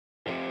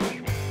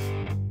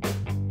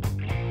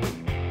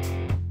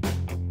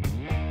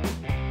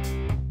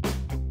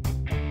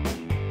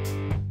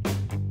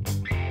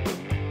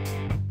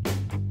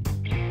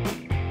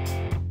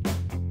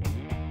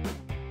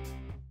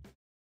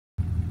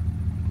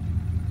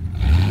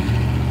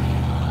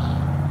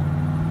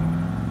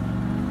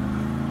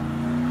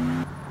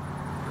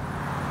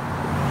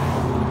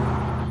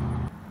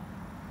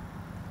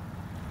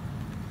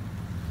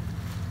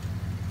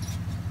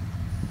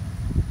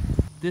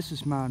This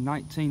is my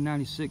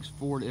 1996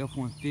 Ford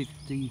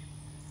F-150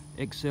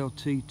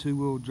 XLT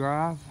two-wheel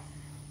drive.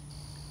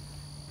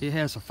 It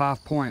has a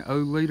 5.0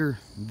 liter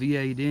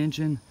V8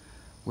 engine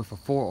with a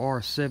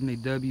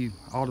 4R70W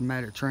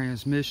automatic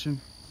transmission.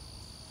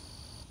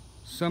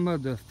 Some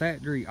of the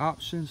factory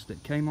options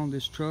that came on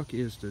this truck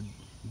is the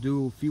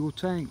dual fuel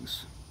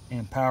tanks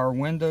and power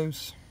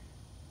windows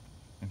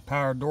and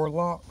power door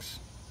locks.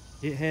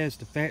 It has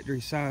the factory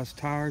size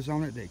tires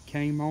on it that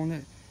came on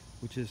it,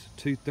 which is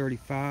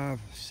 235/75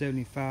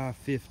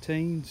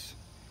 15s.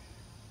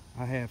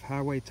 I have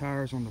highway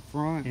tires on the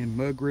front and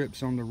mud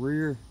grips on the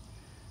rear.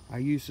 I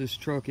use this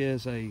truck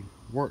as a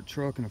work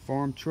truck and a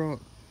farm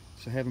truck,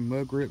 so having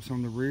mud grips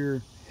on the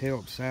rear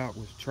helps out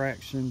with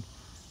traction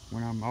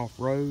when I'm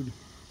off-road.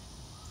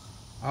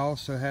 I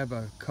also have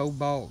a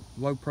cobalt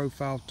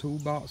low-profile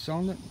toolbox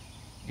on it,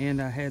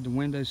 and I had the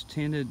windows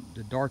tinted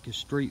the darkest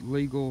street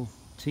legal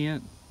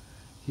tint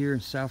here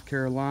in South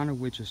Carolina,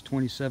 which is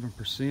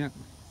 27%.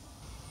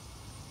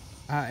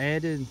 I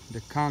added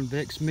the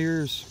convex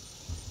mirrors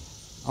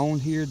on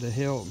here to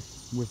help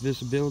with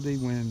visibility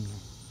when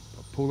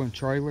pulling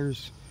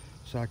trailers,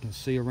 so I can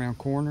see around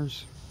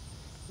corners.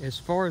 As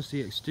far as the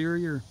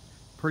exterior,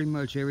 pretty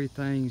much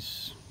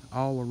everything's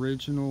all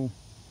original.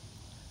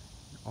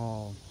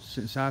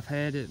 Since I've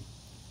had it,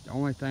 the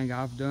only thing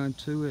I've done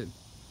to it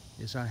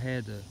is I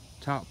had the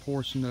top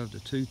portion of the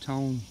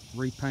two-tone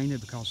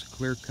repainted because the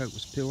clear coat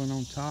was peeling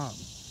on top,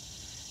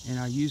 and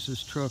I use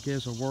this truck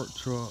as a work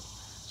truck,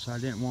 so I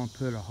didn't want to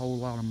put a whole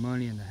lot of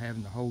money into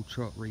having the whole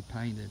truck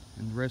repainted,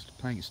 and the rest of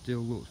the paint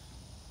still looks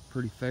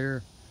pretty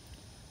fair,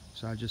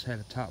 so I just had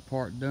a top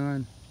part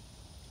done.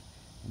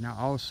 And I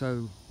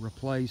also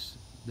replaced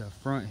the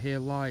front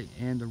headlight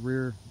and the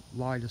rear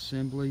light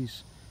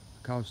assemblies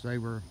because they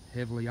were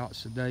heavily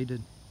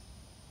oxidated.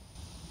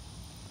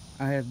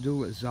 I have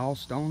dual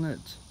exhaust on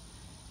it.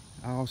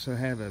 I also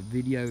have a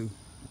video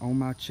on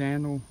my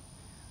channel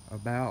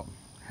about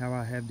how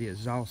I have the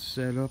exhaust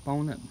set up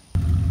on it.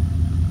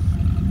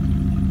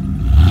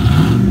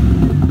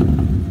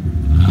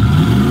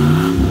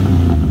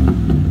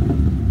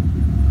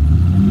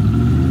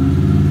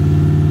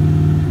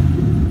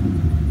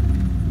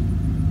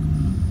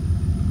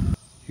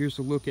 Here's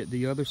a look at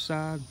the other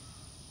side.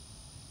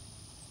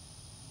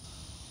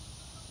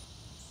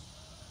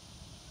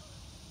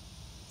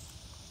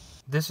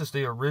 This is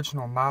the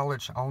original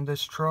mileage on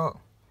this truck.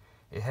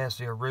 It has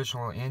the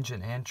original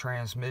engine and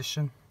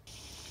transmission.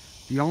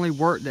 The only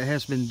work that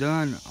has been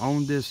done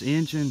on this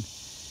engine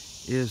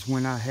is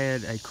when I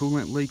had a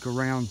coolant leak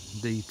around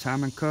the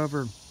timing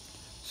cover.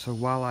 So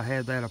while I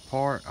had that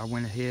apart, I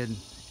went ahead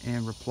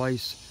and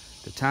replaced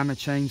the timing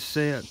chain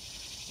set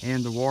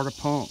and the water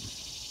pump.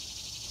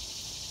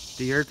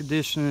 The air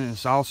conditioning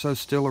is also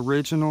still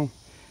original.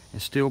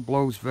 It still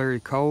blows very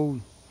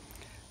cold.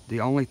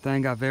 The only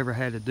thing I've ever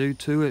had to do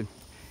to it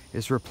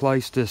is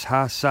replace this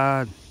high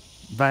side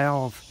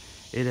valve.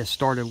 It has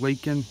started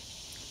leaking.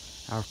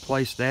 I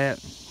replaced that,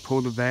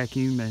 pulled the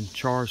vacuum and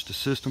charged the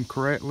system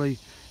correctly,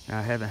 and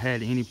I haven't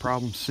had any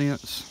problems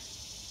since.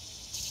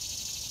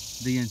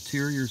 The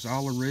interior is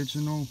all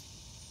original.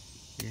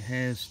 It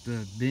has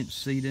the bench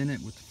seat in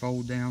it with the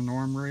fold down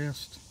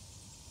armrest.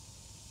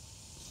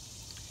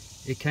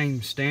 It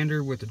came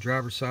standard with the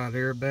driver's side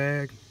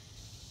airbag.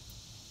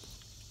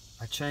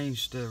 I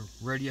changed the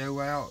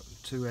radio out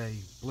to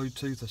a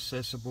Bluetooth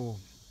accessible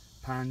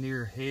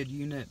Pioneer head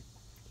unit,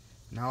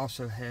 and I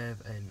also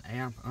have an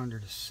amp under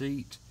the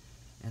seat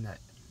and an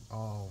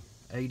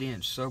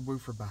 8-inch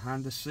subwoofer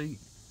behind the seat.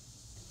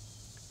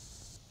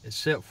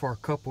 Except for a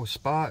couple of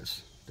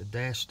spots, the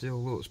dash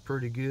still looks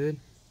pretty good.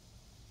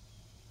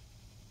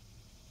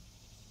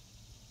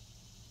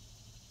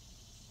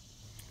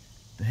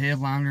 The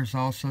headliner is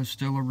also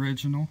still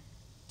original.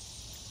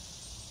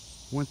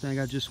 One thing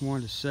I just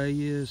wanted to say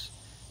is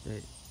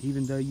that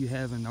even though you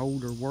have an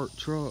older work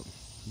truck,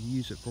 you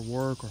use it for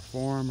work or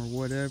farm or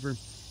whatever,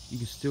 you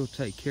can still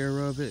take care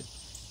of it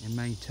and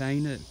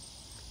maintain it,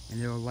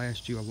 and it'll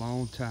last you a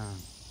long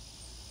time.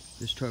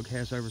 This truck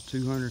has over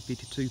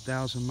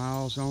 252,000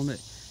 miles on it. It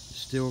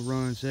still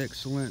runs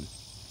excellent,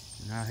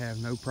 and I have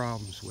no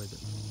problems with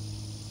it.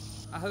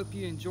 I hope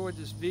you enjoyed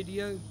this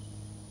video.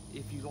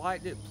 If you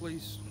liked it,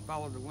 please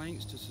follow the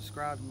links to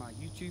subscribe to my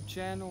YouTube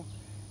channel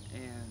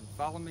and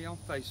follow me on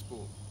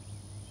Facebook.